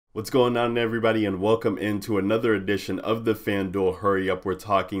What's going on, everybody, and welcome into another edition of the FanDuel Hurry Up. We're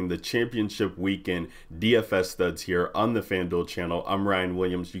talking the championship weekend DFS studs here on the FanDuel channel. I'm Ryan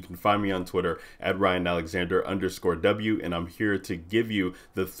Williams. You can find me on Twitter at RyanAlexander_W, and I'm here to give you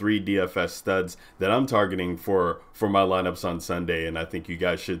the 3 DFS studs that I'm targeting for my lineups on Sunday, and I think you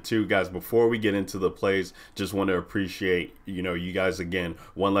guys should too. Guys, before we get into the plays, just want to appreciate, you guys again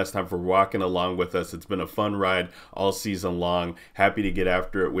one last time for walking along with us. It's been a fun ride all season long. Happy to get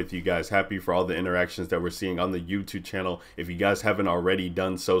after it with you guys. Happy for all the interactions that we're seeing on the YouTube channel. If you guys haven't already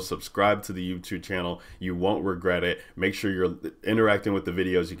done so, subscribe to the YouTube channel. You won't regret it. Make sure you're interacting with the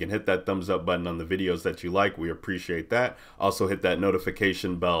videos. You can hit that thumbs up button on the videos that you like. We appreciate that. Also hit that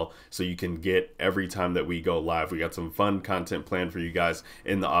notification bell so you can get every time that we go live. We got some fun content planned for you guys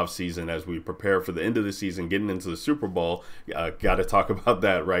in the off season as we prepare for the end of the season, getting into the Super Bowl. Got to talk about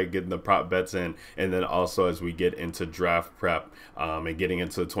that, right? Getting the prop bets in, and then also as we get into draft prep and getting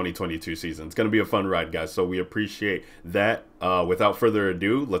into the 2022 season. It's going to be a fun ride, guys, so we appreciate that. Without further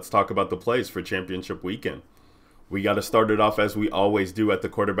ado, let's talk about the plays for championship weekend. We got to start it off as we always do at the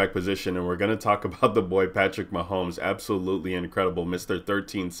quarterback position, and we're going to talk about the boy Patrick Mahomes. Absolutely incredible, Mr.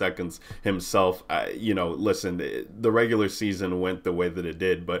 13 seconds himself. Listen, the regular season went the way that it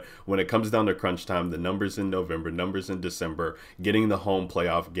did, but when it comes down to crunch time, the numbers in November, numbers in December, getting the home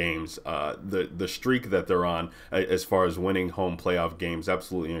playoff games, the streak that they're on as far as winning home playoff games,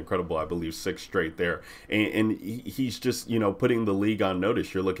 absolutely incredible. I believe 6 straight there, and he's just putting the league on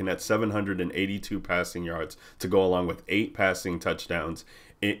notice. You're looking at 782 passing yards to go along with 8 passing touchdowns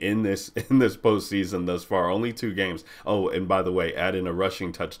in this postseason thus far. Only 2 games. Oh, and by the way, add in a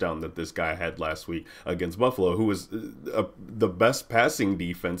rushing touchdown that this guy had last week against Buffalo, who was the best passing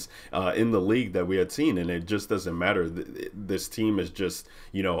defense in the league that we had seen. And it just doesn't matter. This team is just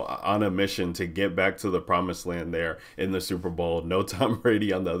on a mission to get back to the promised land there in the Super Bowl. No Tom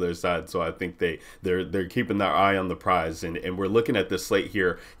Brady on the other side, so I think they're keeping their eye on the prize. And we're looking at this slate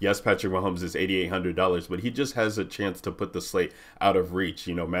here. Yes, Patrick Mahomes is $8,800, but he just has a chance to put the slate out of reach.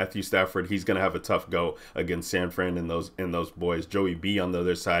 Matthew Stafford, he's going to have a tough go against San Fran and those boys. Joey B on the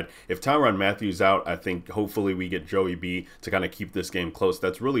other side. If Tyrann Matthew's out, I think hopefully we get Joey B to kind of keep this game close.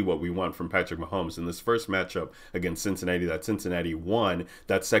 That's really what we want from Patrick Mahomes. In this first matchup against Cincinnati, that Cincinnati won,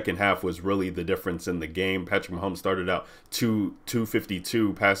 that second half was really the difference in the game. Patrick Mahomes started out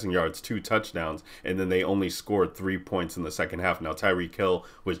 252 passing yards, 2 touchdowns, and then they only scored 3 points in the second half. Now, Tyreek Hill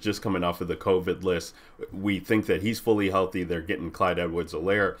was just coming off of the COVID list. We think that he's fully healthy. They're getting Clyde Edwards-Helaire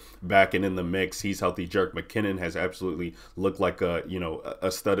back and in the mix. He's healthy. Jerick McKinnon has absolutely looked like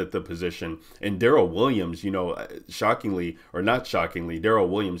a stud at the position. And Darrell Williams, shockingly or not shockingly, Darrell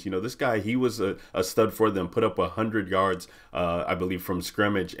Williams, this guy, he was a stud for them. Put up 100 yards, I believe, from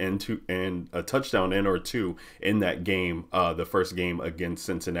scrimmage and a touchdown or 2 in that game, the first game against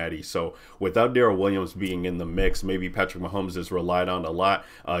Cincinnati. So without Darrell Williams being in the mix, maybe Patrick Mahomes is relied on a lot.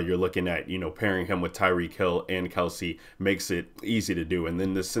 You're looking at pairing him with Tyreek Hill and Kelce makes it easy to do. And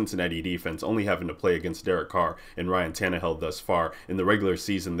then the Cincinnati defense only having to play against Derek Carr and Ryan Tannehill thus far. In the regular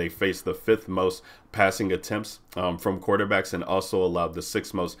season, they faced the 5th most passing attempts from quarterbacks and also allowed the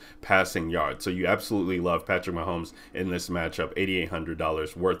 6th most passing yards. So you absolutely love Patrick Mahomes in this matchup.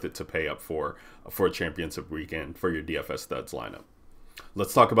 $8,800, worth it to pay up for championship weekend for your DFS studs lineup.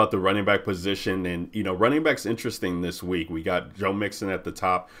 Let's talk about the running back position. And, running back's interesting this week. We got Joe Mixon at the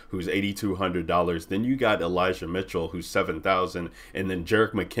top, who's $8,200. Then you got Elijah Mitchell, who's $7,000. And then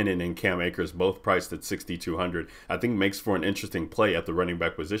Jerick McKinnon and Cam Akers, both priced at $6,200. I think makes for an interesting play at the running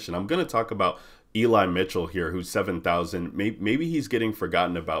back position. I'm going to talk about Eli Mitchell here, who's $7,000. Maybe he's getting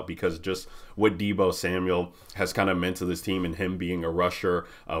forgotten about because just what Deebo Samuel has kind of meant to this team and him being a rusher.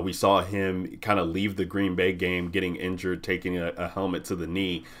 We saw him kind of leave the Green Bay game, getting injured, taking a helmet to the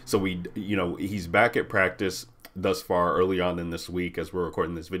knee. So he's back at practice thus far early on in this week as we're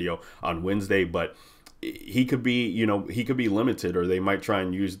recording this video on Wednesday, but he could be, he could be limited, or they might try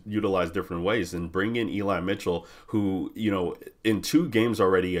and utilize different ways and bring in Eli Mitchell, who, in 2 games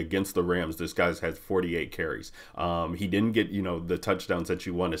already against the Rams, this guy's had 48 carries. He didn't get, the touchdowns that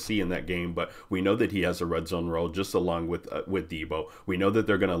you want to see in that game, but we know that he has a red zone role just along with Deebo. We know that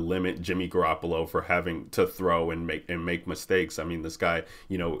they're going to limit Jimmy Garoppolo for having to throw and make mistakes. I mean, this guy,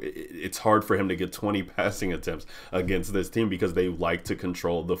 it's hard for him to get 20 passing attempts against this team because they like to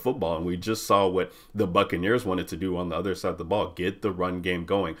control the football. And we just saw what the Buccaneers wanted to do on the other side of the ball, get the run game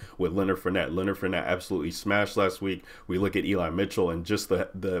going with Leonard Fournette. Leonard Fournette absolutely smashed last week. We look at Eli Mitchell and just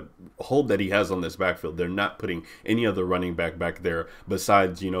the hold that he has on this backfield. They're not putting any other running back there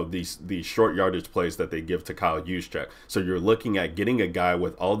besides, you know, these short yardage plays that they give to Kyle Juszczyk. So you're looking at getting a guy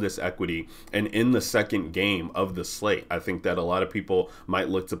with all this equity, and in the second game of the slate, I think that a lot of people might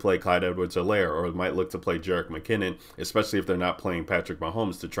look to play Clyde Edwards-Helaire or might look to play Jerick McKinnon, especially if they're not playing Patrick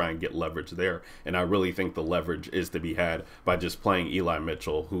Mahomes, to try and get leverage there. And I really think the leverage is to be had by just playing Eli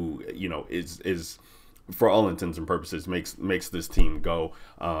Mitchell, who, you know, is for all intents and purposes makes this team go,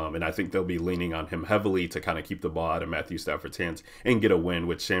 and I think they'll be leaning on him heavily to kind of keep the ball out of Matthew Stafford's hands and get a win,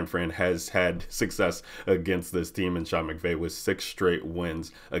 which San Fran has had success against this team, and Sean McVay with 6 straight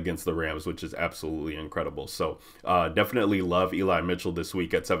wins against the Rams, which is absolutely incredible. So definitely love Eli Mitchell this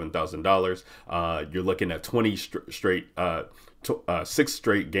week at $7,000. You're looking at 20 straight 6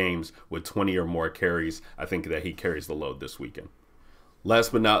 straight games with 20 or more carries. I think that he carries the load this weekend.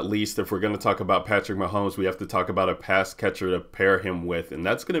 Last but not least, if we're going to talk about Patrick Mahomes, we have to talk about a pass catcher to pair him with, and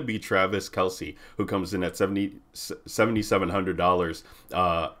that's going to be Travis Kelce, who comes in at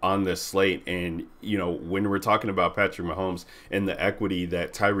 $7,700 on this slate. And, you know, when we're talking about Patrick Mahomes and the equity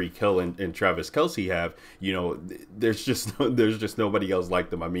that Tyreek Hill and Travis Kelce have, you know, there's just nobody else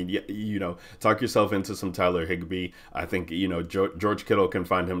like them. I mean, you know, talk yourself into some Tyler Higbee. I think, you know, George Kittle can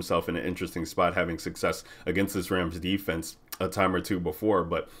find himself in an interesting spot having success against this Rams defense a time or two before.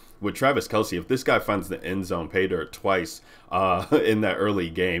 But with Travis Kelce, if this guy finds the end zone pay dirt twice in that early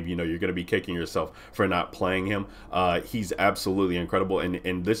game, you know, you're going to be kicking yourself for not playing him. He's absolutely incredible.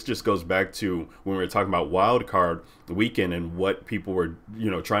 And this just goes back to when we were talking about wild card weekend and what people were, you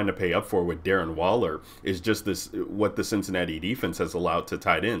know, trying to pay up for with Darren Waller, is just this, what the Cincinnati defense has allowed to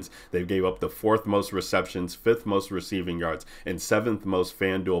tight ends. They gave up the 4th most receptions, 5th most receiving yards, and 7th most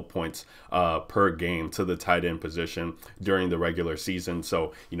FanDuel points per game to the tight end position during the regular season.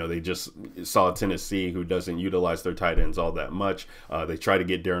 So, you know, they just saw Tennessee, who doesn't utilize their tight ends all that much. They try to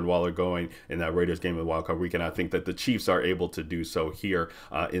get Darren Waller going in that Raiders game of the wild card weekend. I think that the Chiefs are able to do so here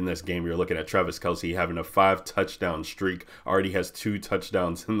in this game. You're looking at Travis Kelce having a 5-touchdown streak, already has 2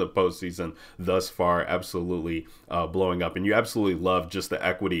 touchdowns in the postseason thus far, absolutely blowing up. And you absolutely love just the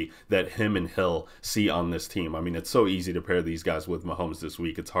equity that him and Hill see on this team. I mean, it's so easy to pair these guys with Mahomes this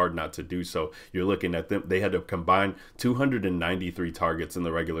week. It's hard not to do so. You're looking at them. They had to combine 293 targets in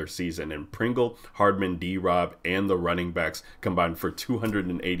the regular season, and Pringle, Hardman, D-Rob, and the running backs combined for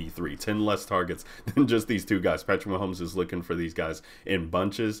 283, 10 less targets than just these 2 guys. Patrick Mahomes is looking for these guys in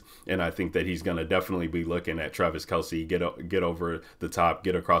bunches, and I think that he's going to definitely be looking at Travis Kelce get over the top,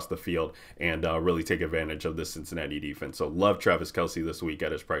 get across the field, and really take advantage of the Cincinnati defense. So love Travis Kelce this week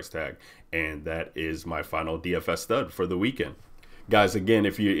at his price tag, and that is my final DFS stud for the weekend. Guys, again,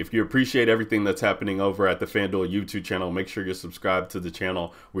 if you appreciate everything that's happening over at the FanDuel YouTube channel, make sure you're subscribed to the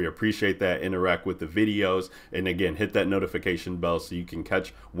channel. We appreciate that. Interact with the videos. And again, hit that notification bell so you can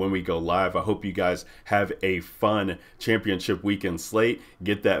catch when we go live. I hope you guys have a fun championship weekend slate.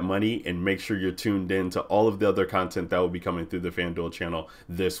 Get that money, and make sure you're tuned in to all of the other content that will be coming through the FanDuel channel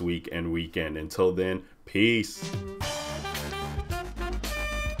this week and weekend. Until then, peace.